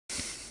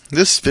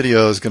This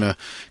video is going to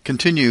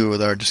continue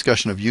with our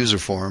discussion of user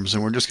forms,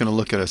 and we're just going to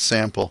look at a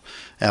sample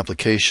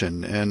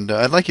application. And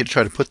I'd like you to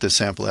try to put this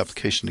sample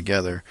application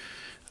together,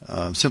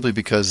 simply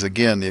because,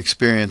 again, the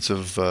experience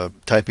of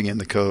typing in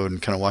the code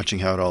and kind of watching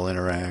how it all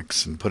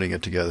interacts and putting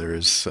it together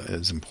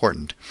is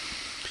important.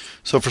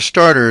 So for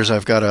starters,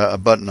 I've got a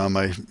button on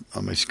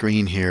my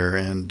screen here,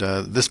 and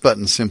this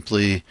button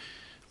simply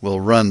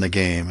will run the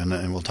game,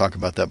 and we'll talk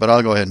about that. But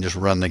I'll go ahead and just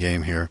run the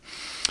game here.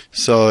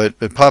 So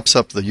it pops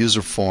up the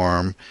user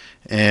form,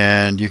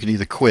 and you can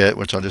either quit,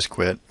 which I'll just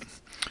quit,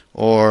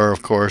 or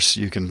of course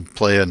you can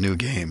play a new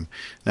game.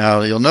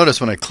 Now you'll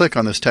notice when I click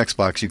on this text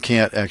box, you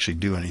can't actually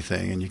do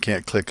anything, and you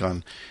can't click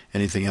on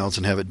anything else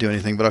and have it do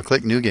anything. But I'll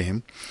click new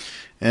game,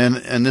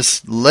 and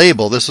this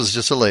label, this was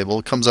just a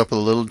label, comes up with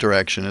a little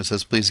direction. It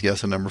says please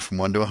guess a number from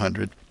 1 to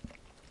 100.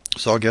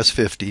 So I'll guess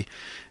 50,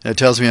 and it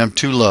tells me I'm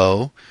too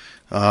low.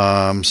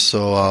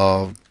 So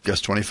I'll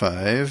guess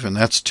 25, and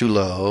that's too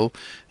low,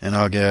 and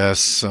I'll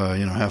guess,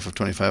 half of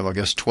 25, I'll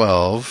guess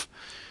 12.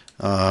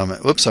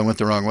 Whoops, I went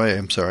the wrong way,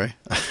 I'm sorry.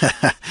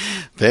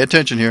 Pay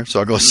attention here.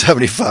 So I'll go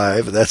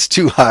 75, that's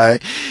too high.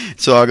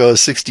 So I'll go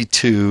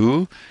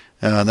 62,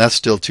 that's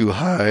still too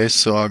high.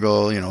 So I'll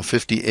go,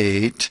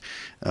 58,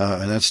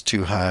 and that's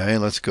too high.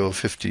 Let's go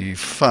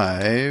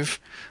 55.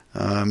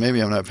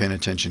 Maybe I'm not paying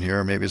attention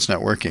here, or maybe it's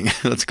not working.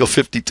 Let's go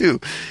 52.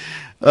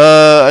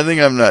 I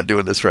think I'm not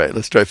doing this right.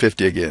 Let's try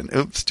 50 again.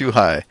 Oops, too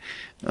high.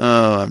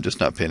 Oh, I'm just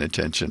not paying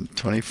attention.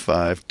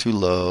 25, too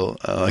low.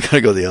 Oh, I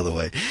gotta go the other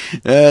way.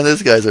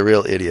 This guy's a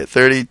real idiot.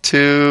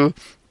 32,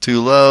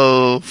 too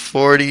low.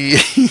 40,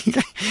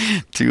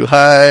 too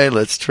high.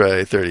 Let's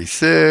try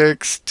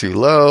 36, too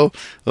low.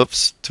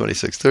 Oops,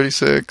 26,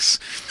 36.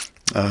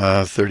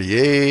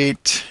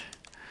 38,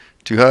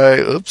 too high.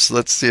 Oops,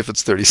 let's see if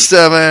it's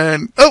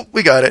 37. Oh,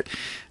 we got it.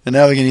 And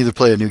now we can either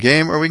play a new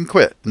game or we can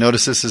quit.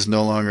 Notice this is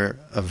no longer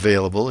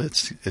available.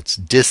 It's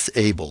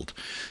disabled.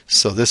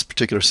 So this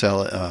particular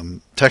cell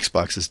text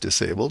box is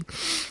disabled.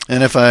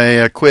 And if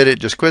I quit, it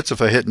just quits.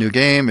 If I hit new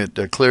game, it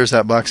clears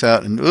that box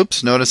out. And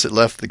oops, notice it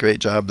left the great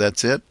job.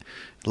 That's it.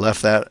 It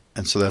left that.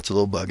 And so that's a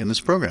little bug in this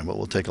program. But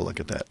we'll take a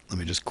look at that. Let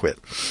me just quit.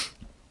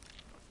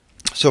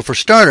 So for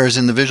starters,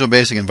 in the Visual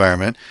Basic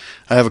environment,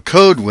 I have a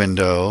code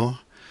window,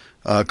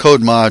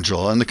 code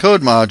module. And the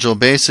code module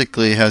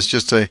basically has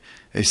just a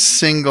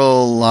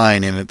single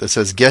line in it that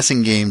says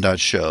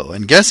guessinggame.show.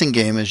 And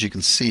guessinggame, as you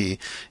can see,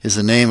 is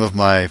the name of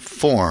my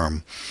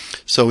form.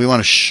 So we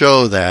want to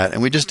show that,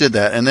 and we just did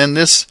that. And then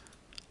this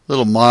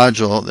little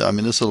module,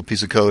 this little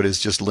piece of code is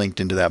just linked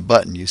into that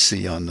button you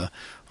see on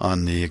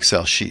the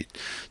Excel sheet.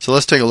 So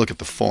let's take a look at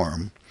the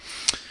form.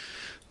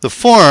 The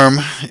form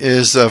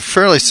is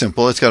fairly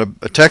simple. It's got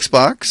a text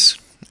box.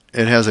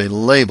 It has a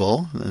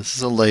label. This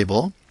is a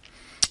label,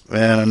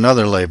 and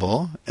another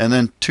label, and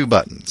then two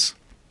buttons.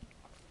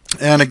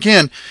 And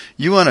again,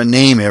 you want to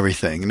name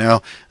everything.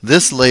 Now,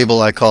 this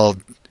label I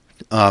called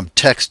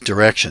text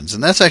directions,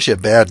 and that's actually a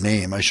bad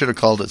name. I should have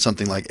called it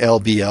something like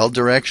LBL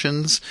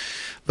directions,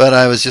 but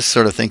I was just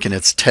sort of thinking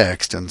it's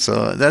text, and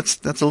so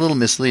that's a little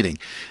misleading.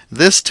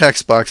 This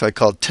text box I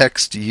called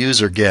text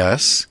user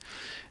guess,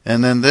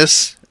 and then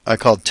this I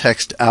called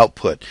text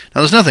output.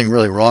 Now, there's nothing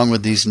really wrong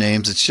with these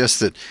names. It's just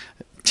that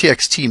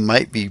TXT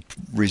might be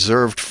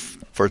reserved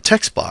for a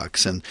text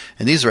box, and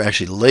these are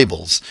actually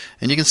labels,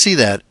 and you can see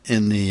that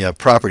in the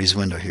properties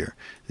window here.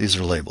 These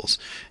are labels.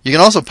 You can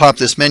also pop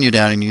this menu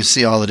down and you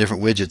see all the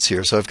different widgets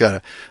here. So I've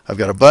got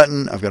a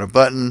button, I've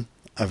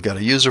got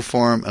a user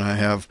form, and I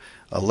have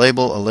a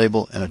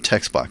label, and a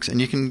text box.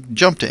 And you can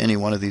jump to any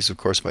one of these, of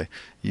course, by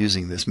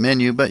using this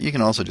menu, but you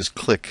can also just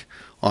click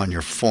on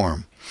your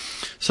form.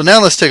 So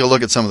now let's take a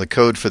look at some of the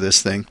code for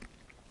this thing.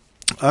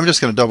 I'm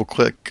just going to double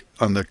click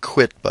on the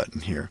quit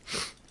button here.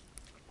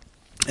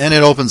 And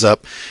it opens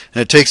up,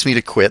 and it takes me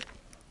to quit.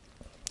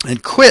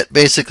 And quit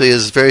basically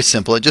is very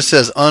simple. It just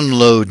says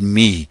unload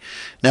me.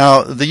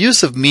 Now, the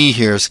use of me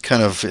here is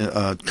kind of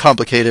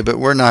complicated, but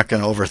we're not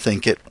going to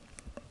overthink it.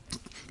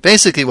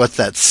 Basically, what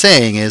that's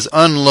saying is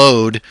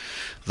unload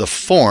the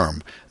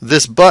form.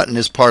 This button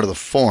is part of the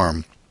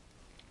form.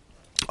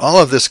 All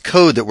of this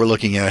code that we're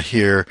looking at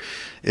here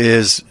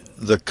is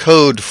the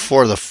code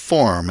for the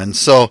form, and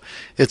so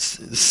it's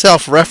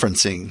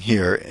self-referencing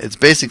here. It's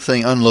basically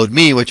saying unload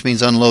me, which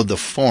means unload the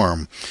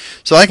form.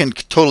 So I can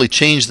totally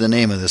change the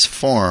name of this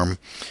form,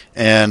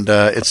 and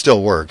it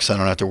still works. I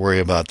don't have to worry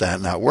about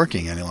that not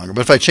working any longer. But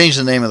if I change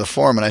the name of the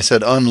form and I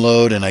said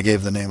unload and I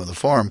gave the name of the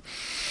form,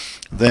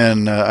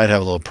 then I'd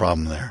have a little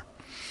problem there.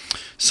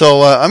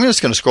 So I'm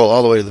just going to scroll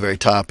all the way to the very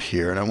top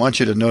here, and I want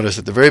you to notice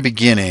at the very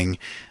beginning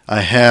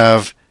I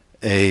have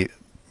a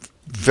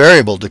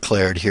variable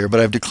declared here, but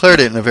I've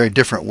declared it in a very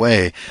different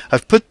way.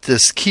 I've put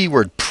this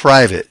keyword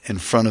private in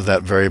front of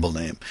that variable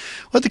name.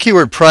 What the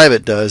keyword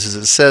private does is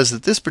it says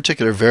that this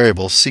particular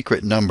variable,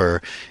 secret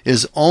number,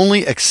 is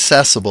only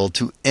accessible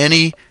to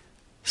any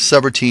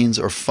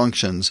subroutines or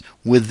functions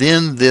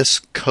within this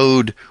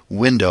code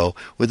window,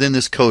 within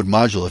this code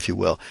module, if you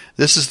will.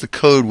 This is the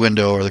code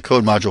window or the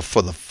code module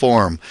for the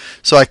form.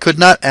 So I could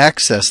not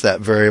access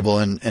that variable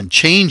and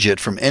change it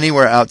from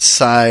anywhere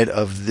outside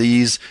of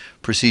these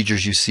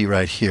procedures you see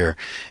right here.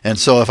 And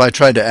so if I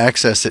tried to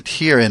access it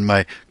here in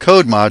my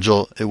code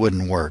module, it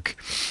wouldn't work.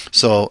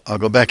 So I'll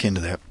go back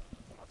into there.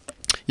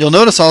 You'll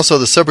notice also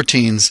the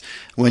subroutines,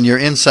 when you're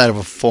inside of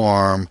a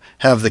form,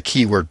 have the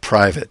keyword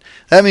private.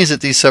 That means that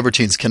these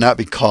subroutines cannot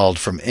be called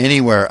from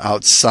anywhere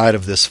outside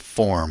of this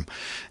form.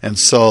 And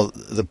so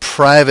the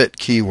private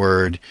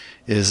keyword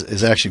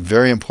is actually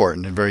very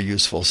important and very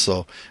useful.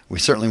 So we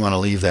certainly want to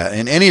leave that.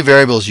 And any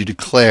variables you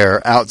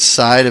declare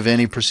outside of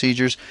any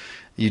procedures,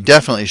 you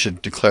definitely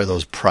should declare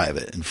those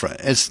private in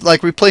front. It's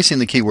like replacing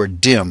the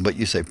keyword dim, but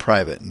you say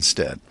private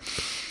instead.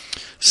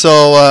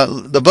 So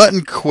the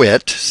button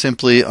quit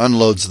simply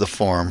unloads the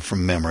form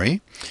from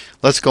memory.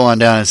 Let's go on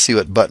down and see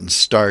what button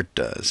start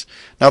does.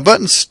 Now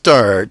button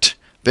start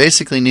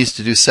basically needs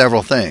to do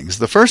several things.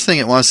 The first thing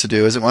it wants to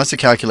do is it wants to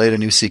calculate a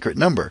new secret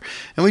number.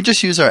 And we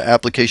just use our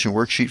application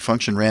worksheet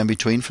function ran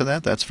between for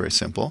that. That's very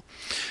simple.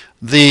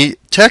 The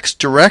text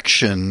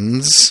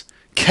directions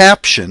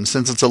caption,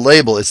 since it's a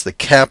label, it's the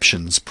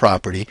captions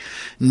property,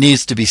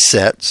 needs to be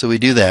set. So we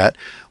do that.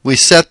 We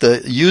set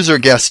the user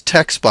guess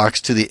text box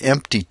to the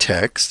empty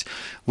text.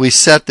 We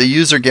set the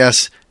user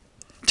guess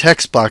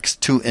text box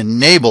to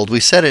enabled. We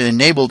set it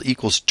enabled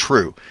equals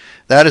true.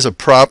 That is a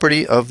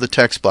property of the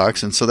text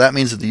box, and so that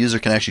means that the user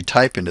can actually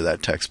type into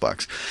that text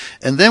box.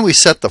 And then we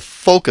set the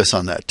focus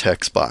on that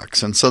text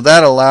box, and so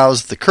that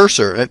allows the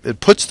cursor, it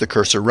puts the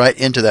cursor right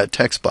into that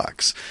text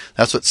box.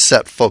 That's what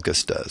set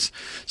focus does.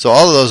 So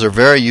all of those are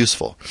very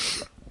useful.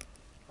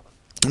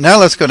 Now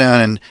let's go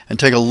down and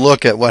take a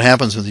look at what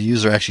happens when the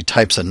user actually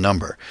types a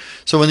number.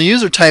 So when the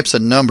user types a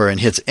number and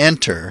hits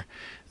enter,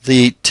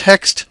 the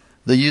text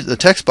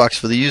box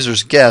for the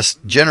user's guess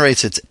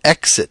generates its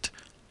exit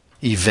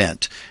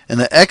event. And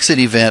the exit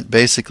event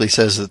basically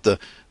says that the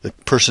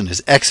person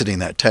is exiting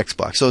that text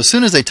box. So as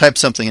soon as they type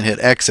something and hit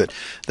exit,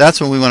 that's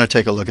when we want to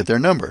take a look at their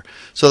number.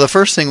 So the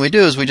first thing we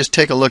do is we just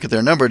take a look at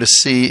their number to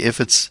see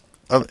if it's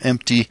an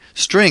empty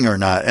string or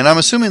not. And I'm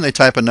assuming they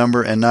type a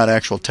number and not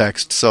actual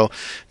text, so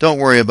don't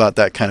worry about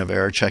that kind of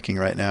error checking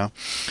right now.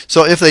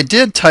 So if they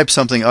did type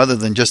something other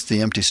than just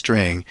the empty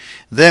string,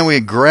 then we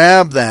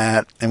grab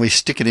that and we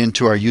stick it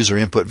into our user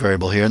input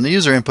variable here. And the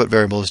user input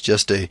variable is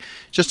just a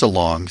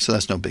long, so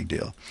that's no big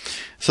deal.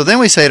 So then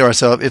we say to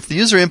ourselves, if the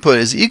user input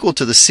is equal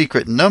to the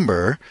secret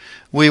number,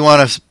 we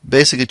want to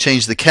basically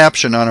change the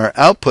caption on our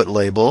output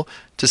label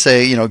to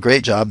say,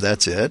 great job,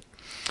 that's it.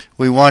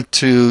 We want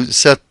to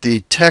set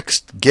the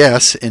text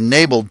guess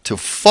enabled to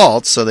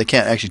false, so they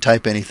can't actually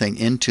type anything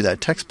into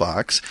that text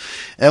box.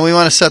 And we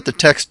want to set the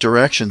text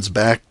directions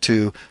back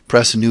to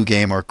press new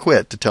game or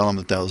quit to tell them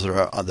that those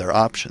are their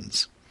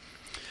options.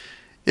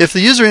 If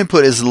the user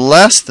input is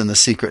less than the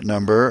secret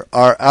number,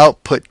 our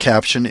output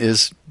caption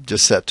is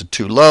just set to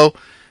too low.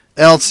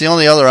 Else, the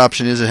only other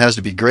option is it has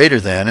to be greater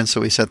than, and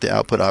so we set the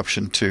output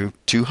option to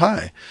too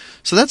high.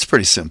 So that's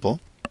pretty simple.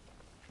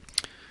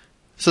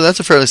 So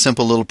that's a fairly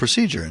simple little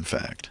procedure, in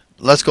fact.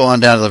 Let's go on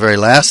down to the very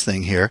last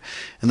thing here.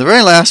 And the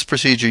very last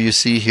procedure you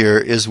see here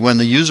is when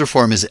the user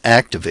form is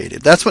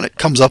activated. That's when it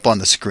comes up on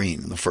the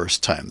screen the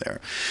first time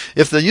there.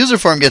 If the user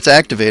form gets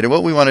activated,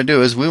 what we want to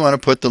do is we want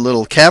to put the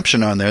little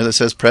caption on there that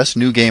says press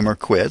new game or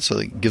quit, so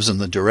it gives them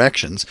the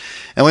directions.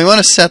 And we want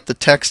to set the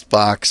text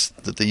box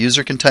that the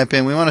user can type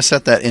in, we want to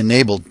set that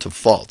enabled to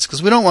false,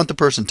 because we don't want the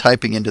person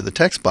typing into the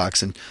text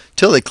box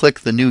until they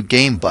click the new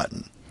game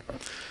button.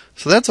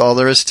 So that's all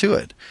there is to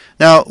it.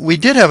 Now, we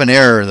did have an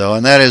error, though,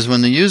 and that is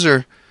when the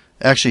user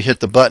actually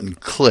hit the button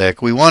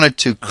click, we wanted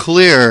to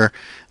clear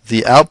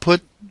the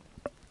output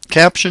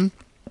caption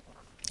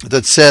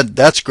that said,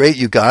 that's great,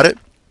 you got it.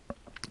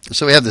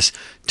 So we have this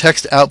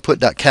text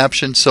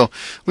output.caption, so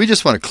we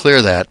just want to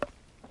clear that.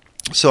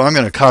 So I'm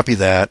going to copy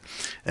that.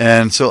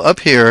 And so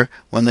up here,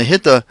 when they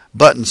hit the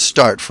button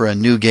start for a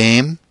new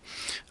game,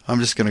 I'm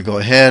just going to go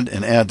ahead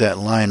and add that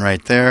line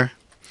right there.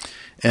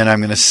 And I'm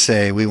going to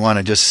say we want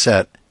to just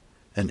set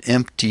an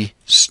empty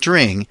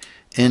string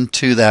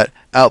into that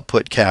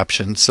output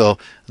caption so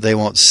they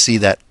won't see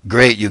that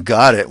great you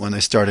got it when they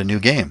start a new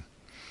game.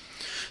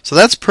 So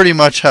that's pretty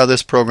much how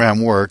this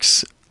program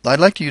works. I'd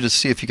like you to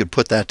see if you could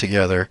put that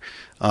together.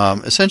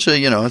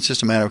 Essentially, it's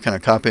just a matter of kind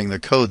of copying the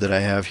code that I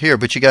have here.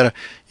 But you gotta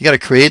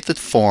create the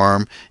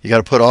form. You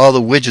gotta put all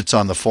the widgets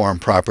on the form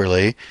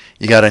properly.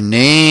 You gotta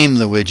name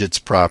the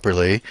widgets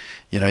properly.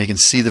 You can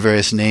see the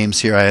various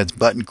names here. I had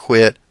button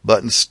quit,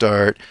 button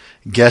start,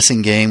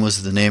 guessing game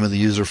was the name of the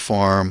user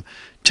form,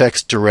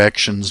 text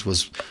directions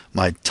was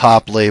my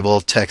top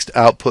label, text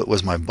output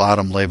was my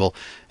bottom label,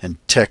 and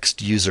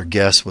text user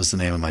guess was the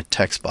name of my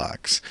text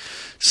box.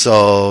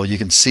 So you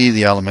can see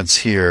the elements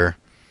here.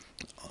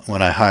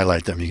 When I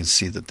highlight them, you can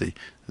see that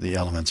the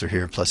elements are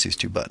here plus these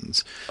two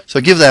buttons. So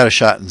give that a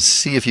shot and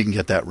see if you can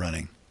get that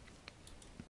running.